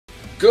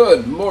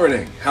Good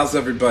morning. How's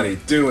everybody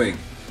doing?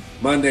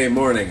 Monday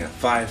morning at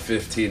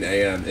 5:15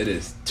 a.m. It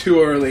is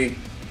too early,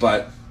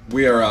 but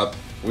we are up.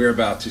 We're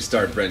about to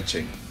start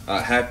wrenching.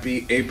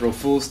 Happy April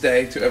Fool's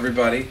Day to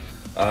everybody.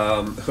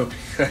 Hope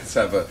you guys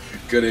have a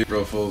good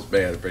April Fool's.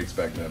 Man, it brings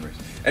back memories.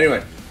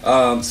 Anyway,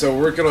 so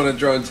we're working on a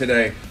drone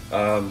today.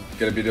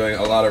 Gonna be doing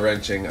a lot of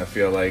wrenching. I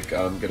feel like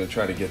I'm gonna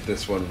try to get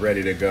this one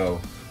ready to go,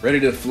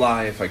 ready to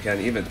fly if I can,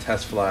 even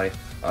test fly.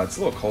 It's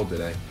a little cold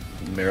today.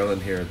 In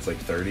Maryland here, it's like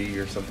 30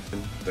 or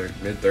something,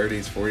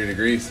 mid-30s, 40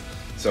 degrees.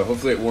 So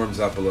hopefully it warms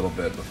up a little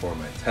bit before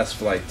my test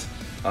flight.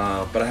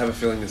 But I have a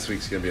feeling this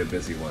week's gonna be a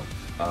busy one.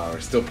 We're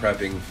still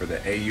prepping for the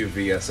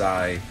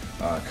AUVSI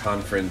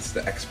conference,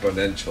 the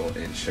Exponential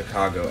in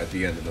Chicago at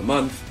the end of the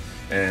month.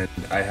 And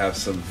I have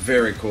some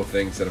very cool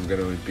things that I'm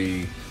going to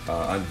be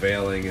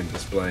unveiling and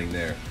displaying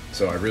there.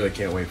 So I really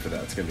can't wait for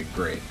that. It's going to be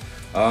great.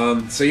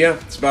 So yeah,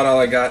 that's about all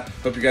I got.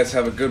 Hope you guys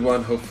have a good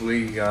one.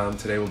 Hopefully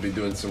today we'll be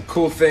doing some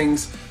cool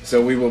things. So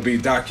we will be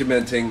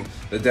documenting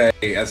the day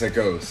as it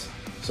goes.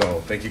 So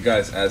thank you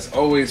guys as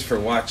always for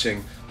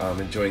watching.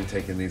 Enjoying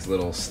taking these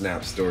little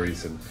snap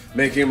stories and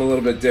making them a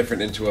little bit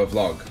different into a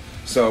vlog.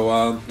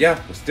 So yeah,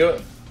 let's do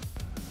it.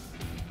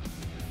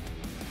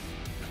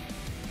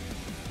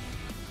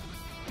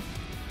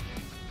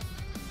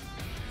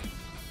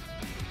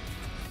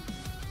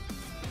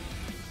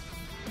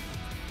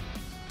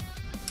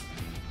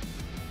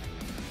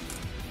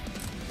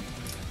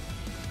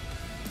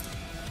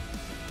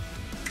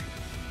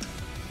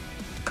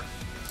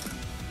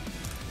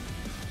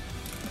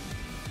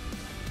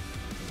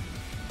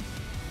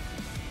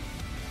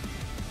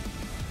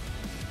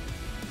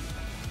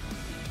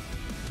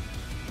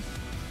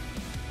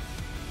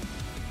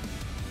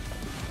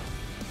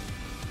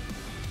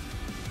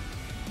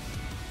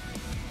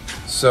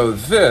 So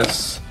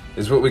this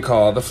is what we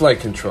call the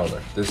flight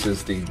controller. This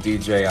is the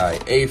DJI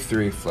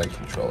A3 flight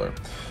controller.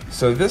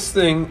 So this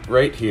thing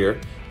right here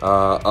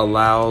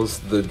allows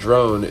the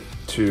drone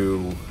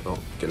to,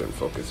 get in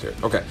focus here.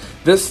 Okay,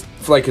 this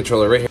flight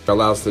controller right here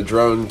allows the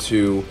drone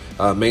to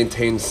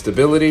maintain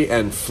stability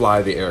and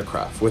fly the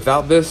aircraft.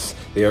 Without this,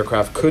 the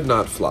aircraft could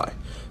not fly.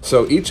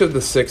 So each of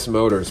the 6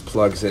 motors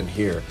plugs in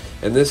here,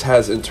 and this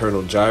has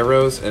internal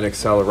gyros and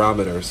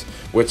accelerometers,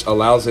 which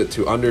allows it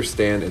to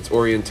understand its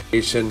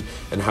orientation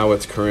and how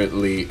it's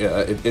currently,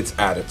 its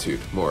attitude,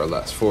 more or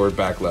less, forward,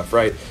 back, left,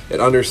 right. It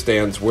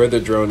understands where the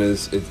drone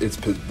is,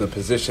 the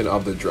position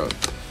of the drone.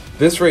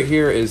 This right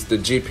here is the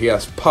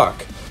GPS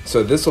puck,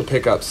 so this will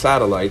pick up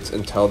satellites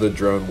and tell the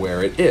drone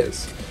where it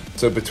is.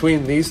 So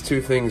between these two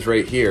things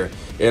right here,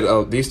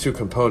 these two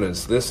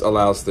components, this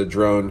allows the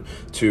drone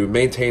to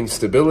maintain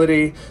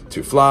stability,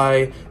 to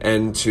fly,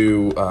 and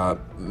to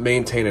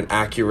maintain an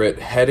accurate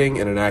heading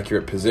and an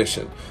accurate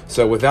position.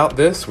 So without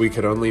this, we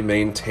could only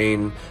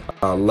maintain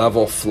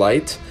level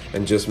flight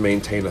and just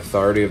maintain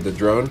authority of the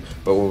drone.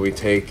 But when we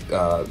take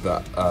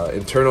the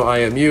internal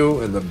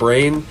IMU and the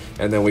brain,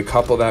 and then we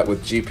couple that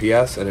with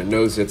GPS and it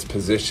knows its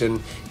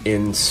position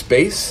in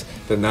space,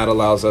 then that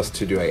allows us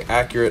to do an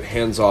accurate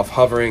hands-off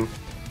hovering,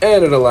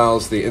 and it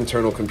allows the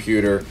internal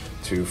computer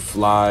to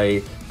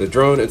fly the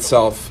drone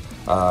itself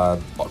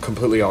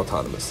completely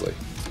autonomously.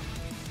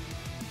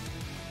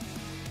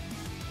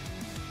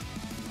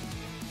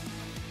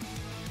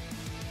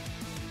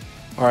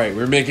 All right,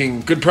 we're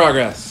making good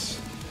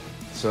progress.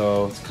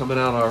 So it's coming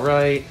out all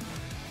right.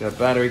 Got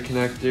battery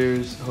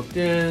connectors hooked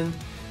in,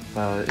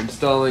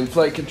 installing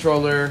flight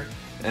controller,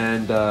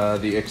 and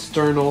the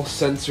external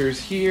sensors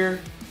here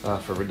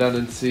for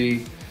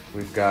redundancy.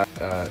 We've got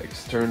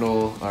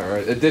external or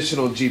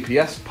additional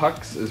GPS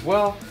pucks as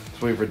well.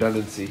 So we have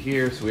redundancy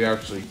here. So we are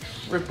actually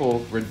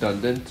triple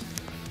redundant.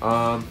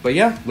 But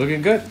yeah,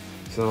 looking good.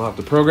 So I'll have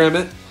to program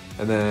it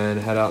and then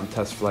head out and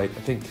test flight. I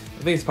think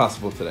it's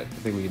possible today. I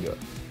think we can do it.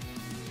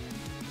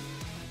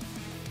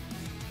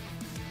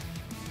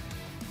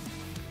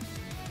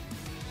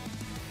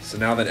 So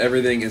now that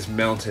everything is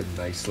mounted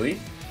nicely,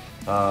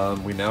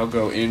 we now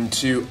go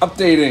into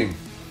updating.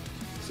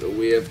 So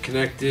we have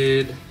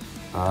connected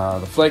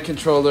the flight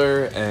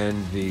controller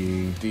and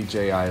the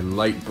DJI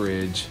Light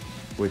Bridge,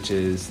 which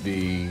is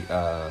the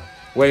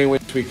way in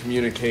which we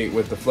communicate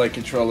with the flight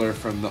controller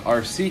from the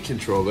RC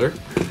controller.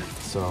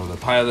 So the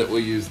pilot will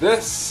use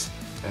this,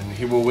 and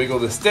he will wiggle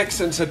the sticks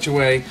in such a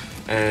way,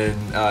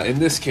 and in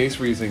this case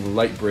we're using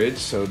Light Bridge,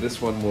 so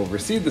this one will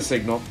receive the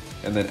signal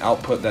and then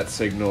output that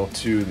signal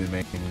to the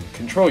main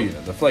control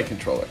unit, the flight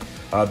controller.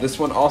 This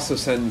one also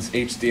sends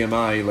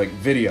HDMI like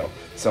video,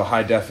 so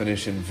high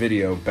definition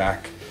video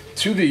back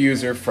to the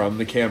user from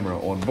the camera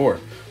on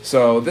board.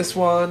 So this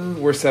one,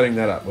 we're setting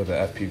that up with the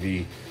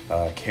FPV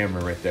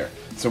camera right there.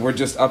 So we're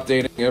just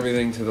updating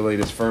everything to the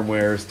latest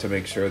firmwares to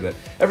make sure that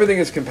everything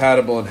is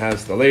compatible and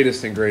has the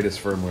latest and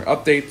greatest firmware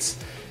updates.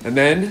 And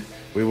then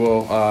we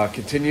will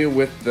continue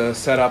with the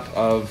setup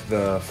of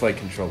the flight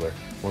controller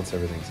once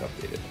everything's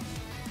updated.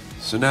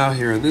 So now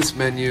here in this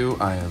menu,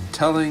 I am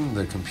telling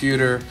the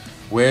computer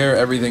where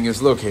everything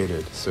is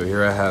located. So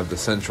here I have the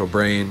central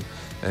brain,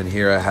 and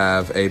here I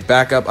have a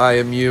backup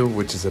IMU,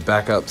 which is a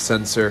backup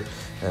sensor,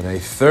 and a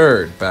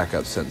third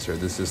backup sensor.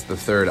 This is the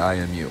third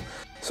IMU.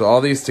 So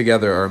all these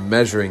together are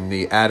measuring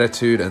the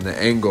attitude and the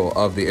angle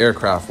of the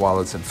aircraft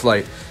while it's in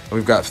flight. And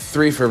we've got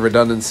 3 for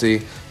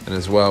redundancy, and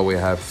as well we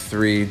have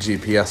 3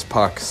 GPS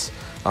pucks.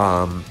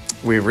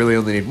 We really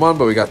only need 1,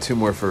 but we got 2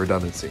 more for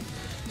redundancy.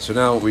 So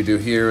now what we do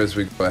here is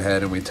we go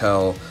ahead and we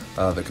tell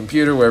the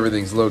computer where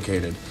everything's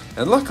located.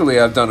 And luckily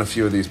I've done a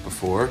few of these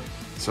before.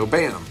 So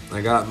bam,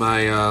 I got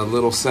my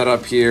little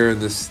setup here, and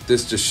this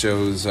just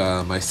shows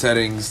my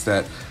settings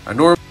that I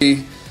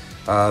normally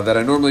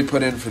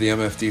put in for the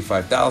MFD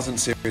 5000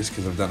 series,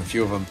 because I've done a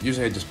few of them.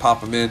 Usually I just pop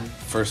them in.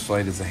 First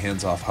flight is a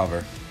hands-off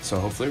hover. So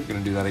hopefully we're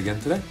going to do that again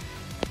today.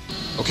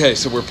 Okay,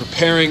 so we're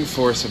preparing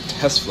for some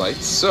test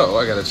flights, so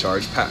I got to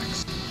charge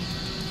packs.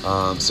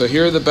 So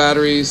here are the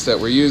batteries that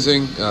we're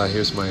using.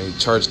 Here's my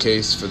charge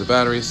case for the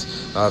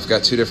batteries. I've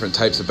got 2 different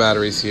types of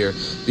batteries here.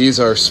 These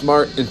are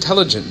smart,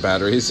 intelligent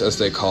batteries, as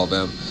they call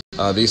them.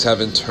 These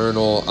have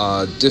internal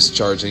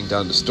discharging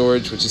down to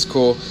storage, which is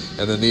cool.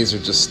 And then these are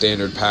just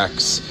standard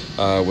packs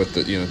with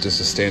the,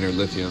 just a standard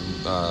lithium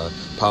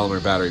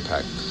polymer battery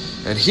pack.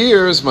 And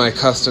here's my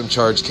custom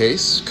charge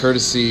case,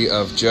 courtesy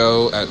of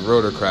Joe at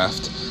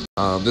Rotorcraft.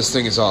 This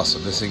thing is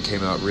awesome. This thing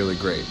came out really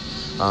great.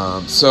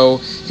 So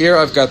here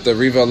I've got the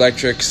Revo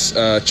Electrics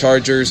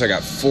chargers. I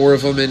got 4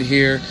 of them in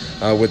here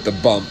with the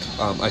bump.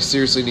 I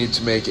seriously need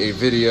to make a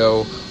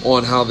video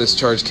on how this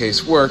charge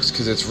case works,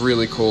 because it's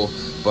really cool.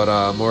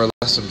 But more or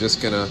less I'm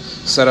just going to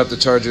set up the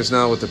chargers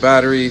now with the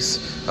batteries,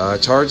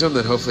 charge them,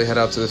 then hopefully head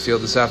out to the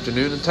field this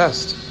afternoon and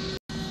test.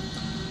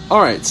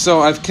 Alright,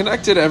 so I've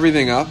connected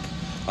everything up,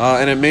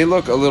 and it may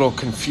look a little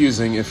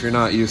confusing if you're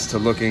not used to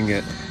looking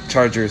at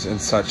chargers and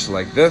such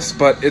like this,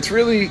 but it's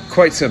really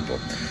quite simple.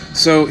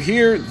 So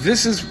here,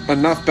 this is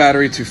enough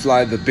battery to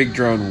fly the big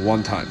drone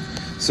 1 time.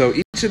 So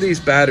each of these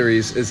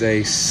batteries is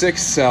a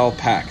 6-cell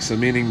pack, so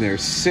meaning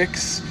there's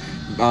 6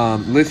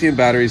 lithium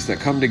batteries that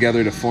come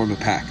together to form a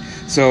pack.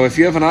 So if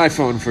you have an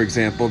iPhone, for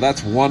example,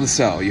 that's 1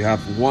 cell. You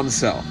have 1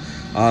 cell.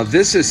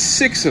 This is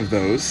 6 of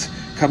those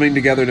coming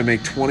together to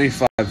make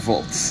 25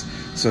 volts.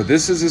 So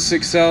this is a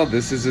 6-cell,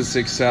 this is a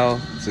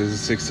 6-cell, this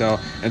is a 6-cell,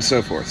 and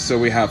so forth. So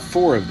we have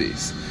 4 of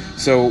these.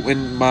 So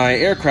in my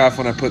aircraft,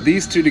 when I put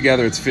these 2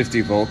 together, it's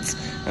 50 volts,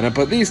 and I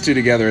put these 2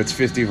 together, it's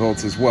 50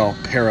 volts as well,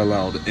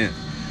 paralleled in.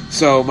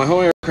 So my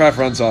whole aircraft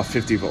runs off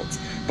 50 volts.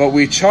 But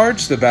we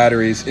charge the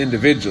batteries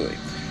individually.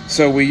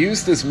 So we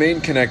use this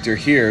main connector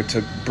here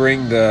to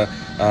bring the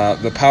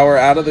power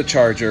out of the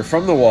charger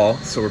from the wall,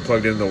 so we're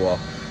plugged into the wall,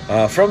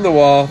 from the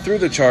wall through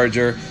the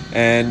charger,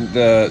 and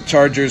the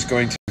charger is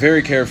going to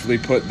very carefully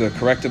put the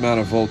correct amount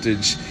of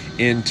voltage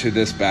into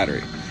this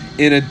battery.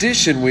 In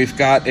addition, we've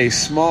got a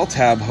small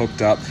tab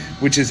hooked up,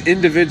 which is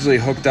individually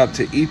hooked up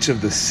to each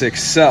of the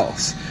 6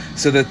 cells,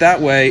 so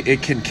that way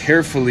it can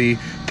carefully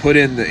put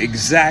in the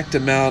exact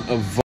amount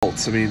of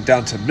volts,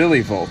 down to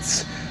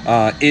millivolts,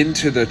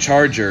 into the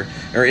charger,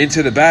 or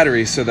into the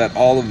battery, so that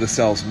all of the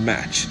cells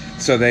match.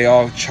 So they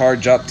all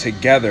charge up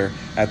together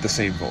at the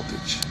same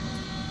voltage.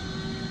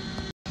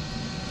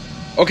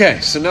 Okay,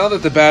 so now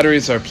that the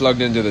batteries are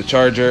plugged into the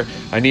charger,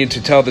 I need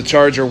to tell the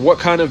charger what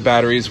kind of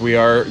batteries we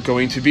are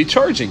going to be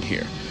charging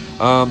here.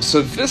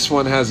 So this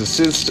one has a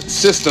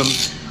system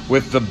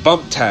with the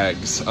bump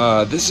tags.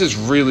 This is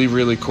really,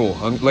 really cool.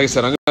 Like I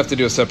said, I'm going to have to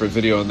do a separate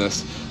video on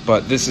this,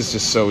 but this is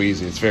just so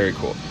easy. It's very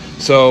cool.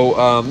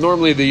 So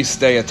normally these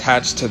stay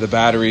attached to the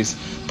batteries,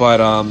 but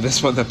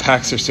this one, the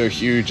packs are so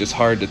huge, it's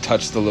hard to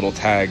touch the little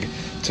tag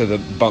to the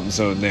bump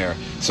zone there.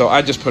 So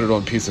I just put it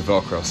on a piece of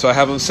Velcro. So I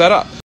have them set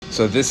up.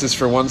 So this is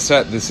for one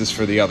set, this is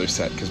for the other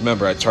set, because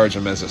remember, I charge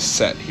them as a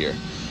set here.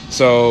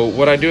 So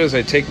what I do is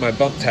I take my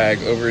bump tag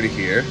over to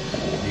here,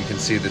 and you can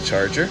see the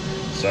charger.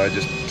 So I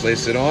just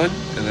place it on,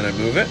 and then I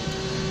move it.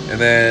 And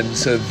then,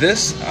 so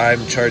this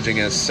I'm charging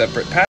as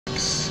separate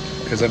packs,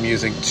 because I'm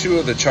using 2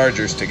 of the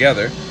chargers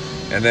together.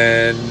 And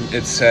then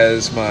it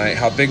says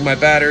how big my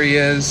battery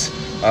is,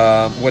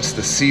 what's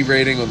the C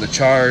rating on the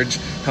charge,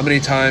 how many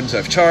times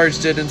I've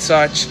charged it and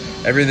such.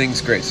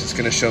 Everything's great, so it's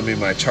going to show me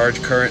my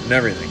charge current and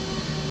everything.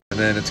 And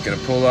then it's going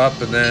to pull up,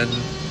 and then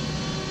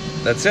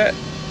that's it.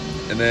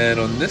 And then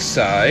on this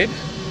side,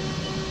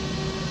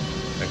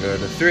 I go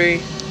to 3,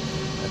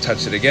 I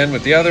touch it again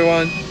with the other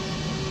one,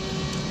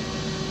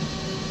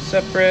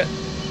 separate,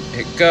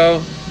 hit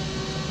go,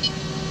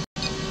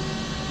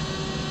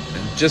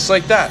 and just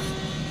like that,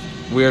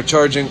 we are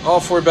charging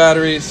all 4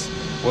 batteries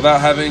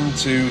without having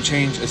to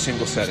change a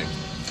single setting.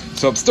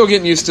 So I'm still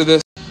getting used to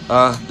this.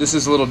 This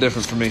is a little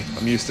different for me.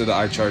 I'm used to the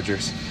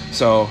iChargers.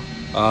 So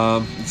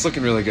it's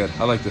looking really good.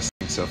 I like this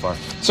thing so far.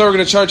 So we're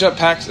going to charge up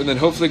packs and then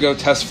hopefully go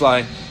test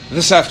fly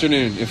this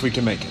afternoon if we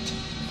can make it.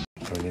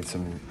 So we need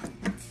some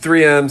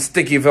 3M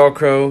sticky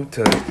Velcro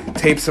to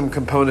tape some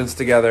components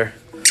together.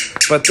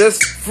 But this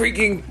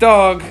freaking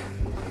dog,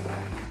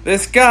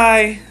 this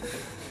guy,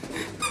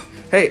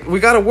 hey, we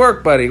gotta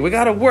work, buddy. We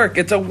gotta work.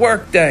 It's a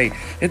work day.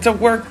 It's a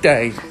work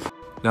day.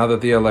 Now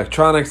that the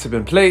electronics have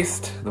been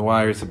placed, the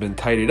wires have been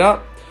tidied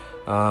up,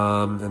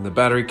 and the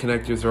battery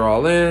connectors are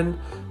all in,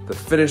 the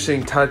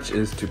finishing touch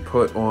is to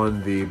put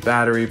on the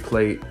battery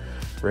plate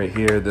right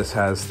here. This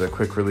has the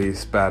quick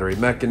release battery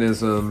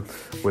mechanism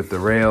with the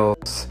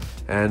rails,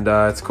 and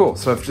it's cool.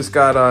 So I've just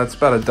got, it's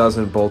about a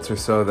dozen bolts or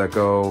so that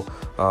go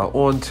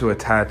on to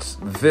attach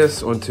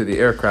this onto the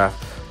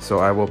aircraft. So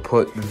I will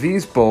put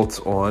these bolts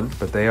on,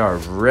 but they are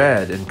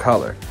red in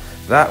color.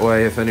 That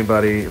way, if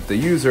the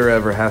user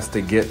ever has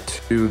to get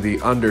to the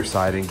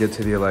underside and get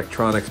to the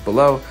electronics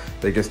below,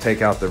 they just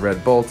take out the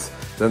red bolts.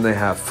 Then they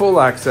have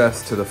full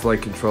access to the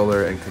flight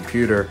controller and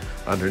computer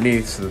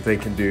underneath so that they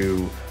can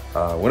do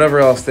whatever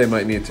else they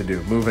might need to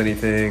do, move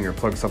anything or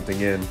plug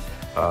something in.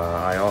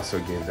 I also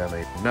gave them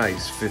a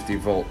nice 50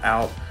 volt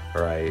out,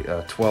 or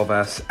a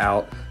 12S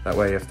out. That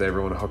way, if they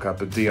ever want to hook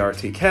up a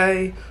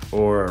DRTK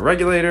or a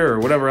regulator or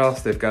whatever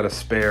else, they've got a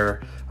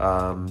spare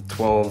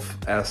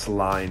 12S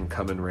line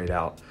coming right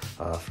out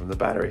from the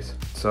batteries.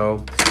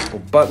 So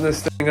we'll button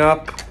this thing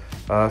up,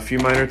 a few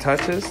minor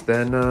touches,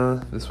 then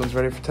this one's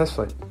ready for test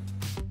flight.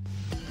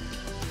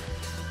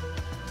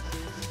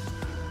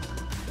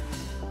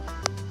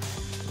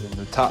 And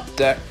the top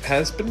deck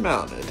has been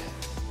mounted.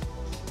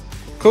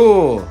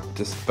 Cool,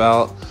 just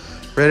about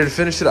ready to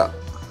finish it up.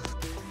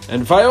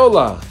 And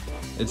Viola,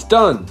 it's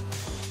done.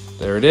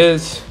 There it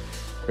is,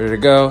 ready to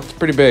go. It's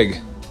pretty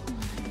big.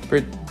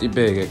 Pretty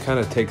big. It kind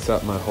of takes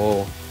up my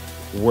whole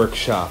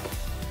workshop.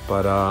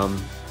 But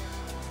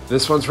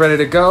this one's ready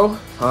to go.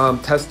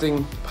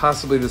 Testing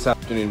possibly this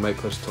afternoon, might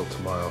push till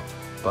tomorrow.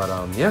 But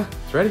yeah,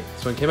 it's ready.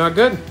 This one came out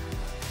good.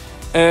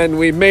 And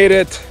we made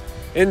it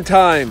in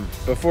time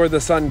before the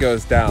sun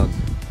goes down.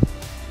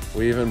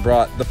 We even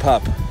brought the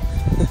pup.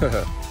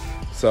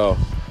 So,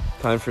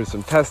 time for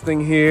some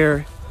testing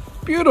here.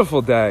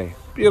 Beautiful day,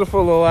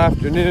 beautiful little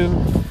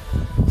afternoon.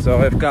 So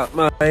I've got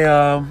my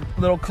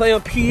little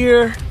clamp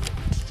here.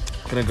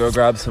 Gonna go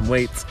grab some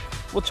weights.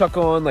 We'll chuck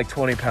on like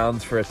 20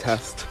 pounds for a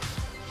test.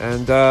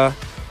 And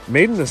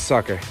Maiden this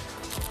sucker.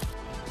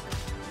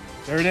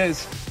 There it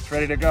is, it's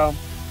ready to go.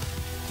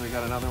 So we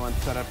got another one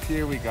set up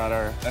here. We got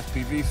our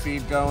FPV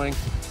feed going,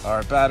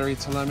 our battery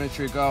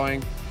telemetry going.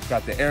 We've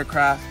got the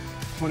aircraft,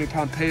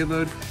 20-pound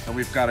payload, and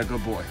we've got a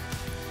good boy.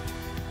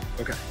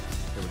 Okay,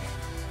 here we go.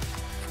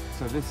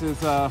 So this is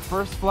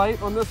first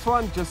flight on this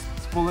one, just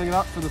spooling it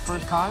up for the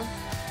first time.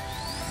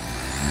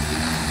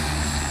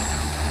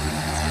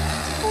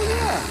 Oh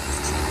yeah,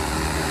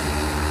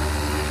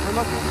 we're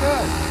looking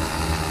good.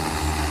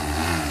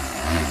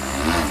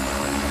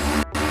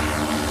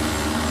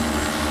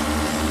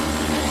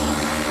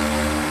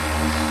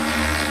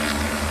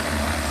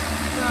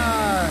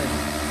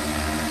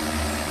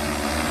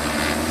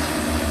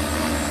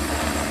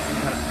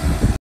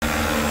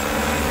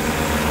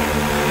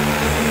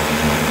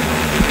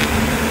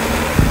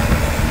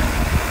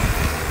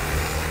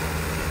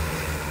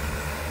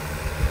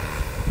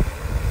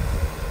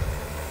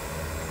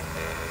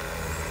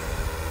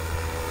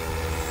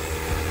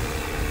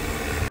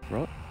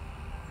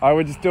 All right,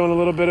 we're just doing a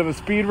little bit of a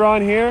speed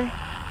run here,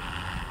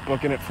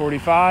 booking at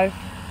 45.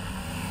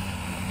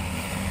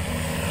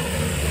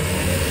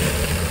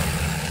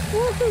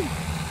 Woohoo!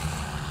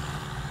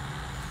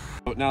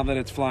 Now that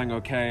it's flying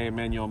okay,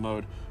 manual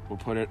mode, we'll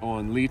put it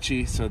on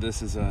Lychee. So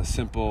this is a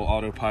simple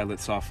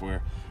autopilot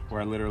software where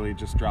I literally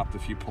just dropped a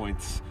few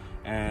points,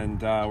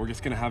 and we're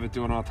just gonna have it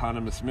do an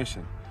autonomous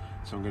mission.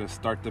 So I'm gonna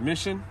start the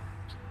mission,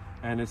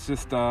 and it's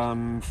just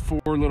 4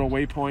 little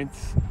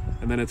waypoints,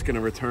 and then it's gonna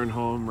return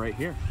home right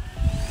here.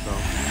 So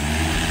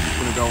it's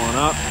gonna go on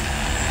up.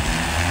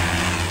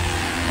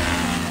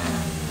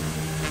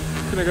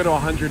 It's gonna go to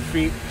 100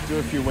 feet, do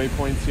a few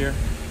waypoints here.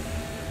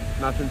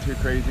 Nothing too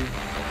crazy.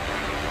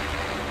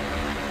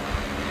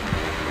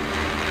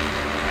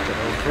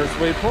 First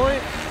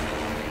waypoint.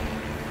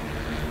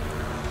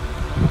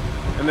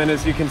 And then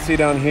as you can see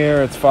down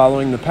here, it's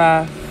following the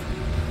path.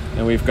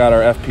 And we've got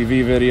our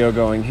FPV video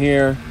going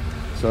here.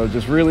 So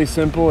just really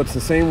simple. It's the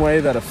same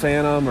way that a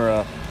Phantom or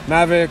a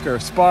Mavic or a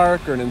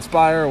Spark or an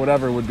Inspire or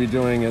whatever would be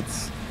doing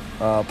its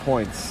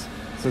points.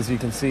 So as you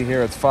can see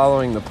here, it's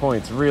following the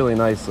points really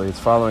nicely. It's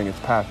following its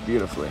path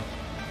beautifully.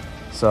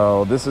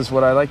 So this is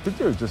what I like to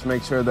do, just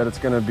make sure that it's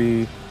going to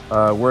be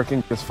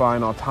working just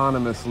fine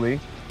autonomously,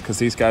 because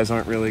these guys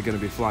aren't really going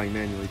to be flying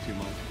manually too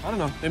much. I don't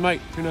know, they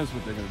might, who knows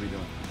what they're going to be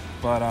doing.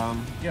 But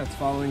yeah, it's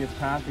following its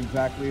path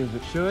exactly as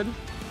it should.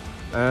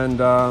 And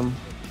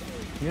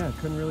yeah, it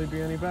couldn't really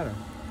be any better.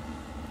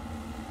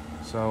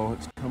 So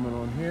it's coming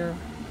on here.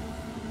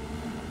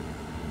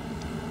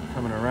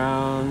 Coming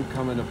around,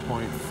 coming to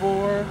point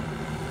 4,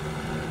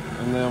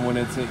 and then when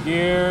it's at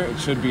here, it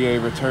should be a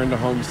return to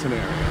home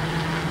scenario.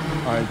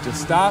 All right,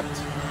 just stopped.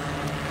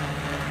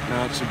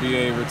 Now it should be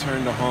a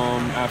return to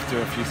home after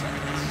a few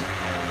seconds.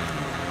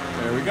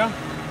 There we go.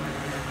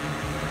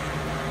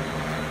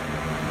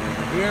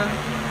 Over here.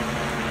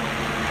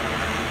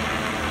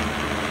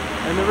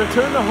 And the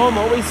return to home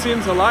always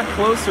seems a lot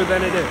closer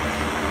than it is.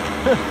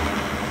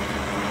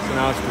 So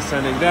now it's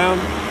descending down.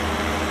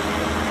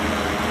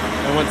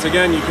 And once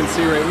again, you can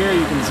see right here,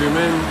 you can zoom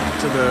in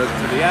to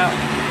the app.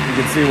 You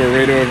can see we're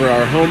right over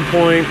our home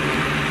point.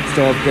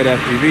 Still have good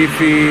FPV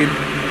feed,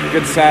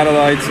 good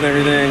satellites and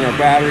everything. Our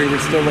battery, we're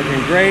still looking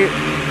great.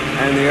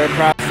 And the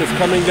aircraft just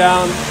coming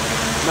down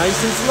nice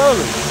and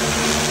slowly.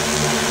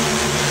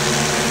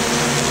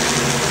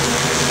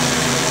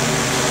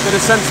 The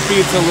descent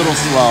speed's a little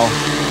slow.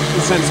 The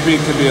descent speed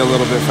could be a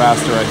little bit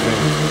faster, I think.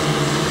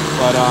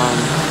 But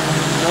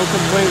no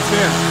complaints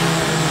here.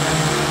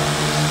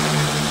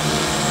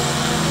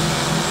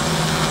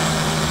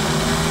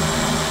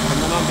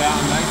 Coming on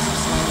down nice and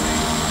slowly.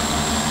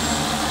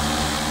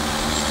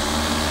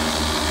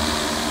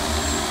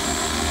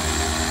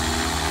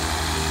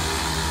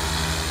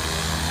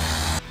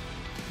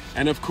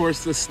 And of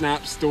course the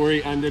snap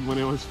story ended when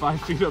it was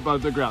 5 feet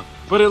above the ground.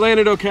 But it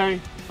landed okay.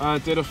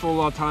 Did a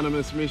full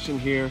autonomous mission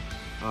here.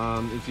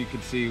 As you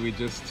can see, we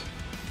just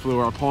flew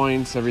our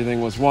points. Everything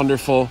was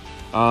wonderful.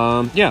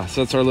 Yeah,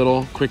 so that's our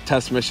little quick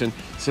test mission.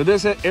 So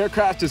this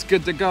aircraft is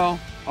good to go.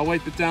 I'll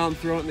wipe it down,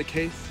 throw it in the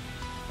case,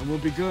 and we'll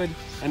be good.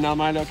 And now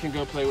Milo can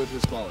go play with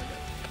his ball again.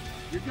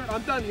 You're good.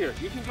 I'm done here.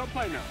 You can go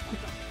play now.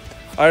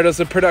 All right, it was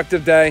a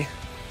productive day.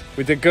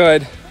 We did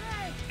good.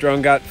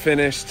 Drone got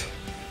finished,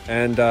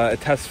 and a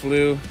test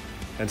flew,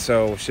 and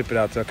so we'll ship it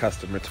out to a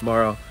customer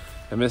tomorrow.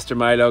 And Mr.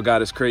 Milo got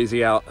his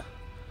crazy out.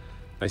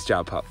 Nice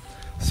job, pup.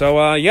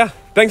 So yeah,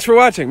 thanks for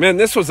watching. Man,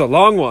 this was a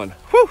long one.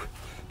 Whew.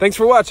 Thanks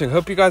for watching.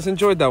 Hope you guys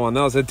enjoyed that one.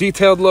 That was a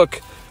detailed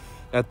look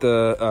at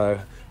the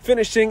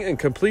finishing and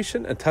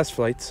completion and test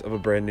flights of a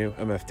brand new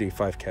MFD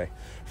 5K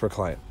for a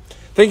client.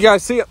 Thank you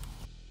guys. See ya.